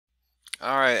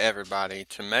Alright everybody,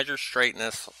 to measure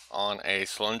straightness on a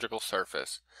cylindrical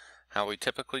surface, how we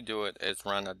typically do it is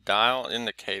run a dial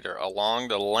indicator along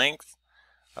the length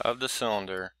of the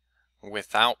cylinder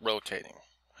without rotating.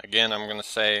 Again, I'm going to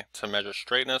say to measure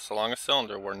straightness along a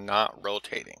cylinder, we're not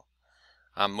rotating.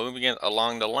 I'm moving it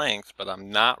along the length, but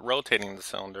I'm not rotating the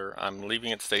cylinder, I'm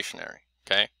leaving it stationary.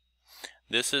 Okay?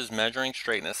 This is measuring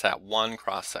straightness at one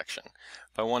cross section.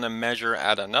 If I want to measure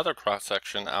at another cross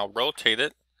section, I'll rotate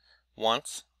it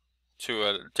once to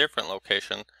a different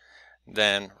location,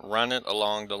 then run it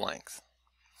along the length.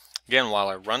 Again, while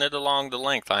I run it along the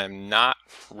length, I am not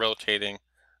rotating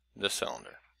the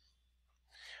cylinder.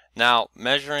 Now,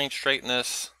 measuring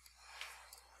straightness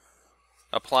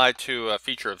applied to a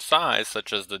feature of size,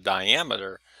 such as the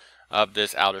diameter of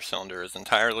this outer cylinder, is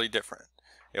entirely different.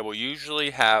 It will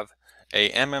usually have a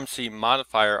MMC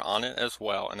modifier on it as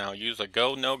well, and I'll use a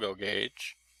go/no-go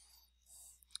gauge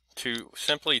to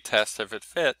simply test if it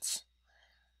fits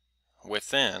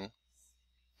within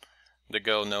the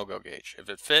go/no-go gauge. If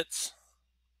it fits,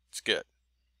 it's good.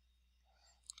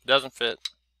 If it doesn't fit,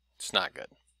 it's not good.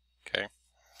 Okay?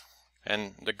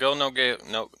 And the go/no-go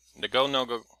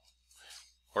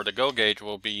or the go gauge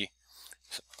will be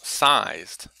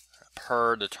sized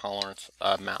per the tolerance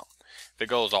amount. If it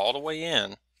goes all the way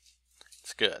in,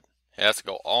 it's good. It has to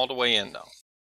go all the way in though.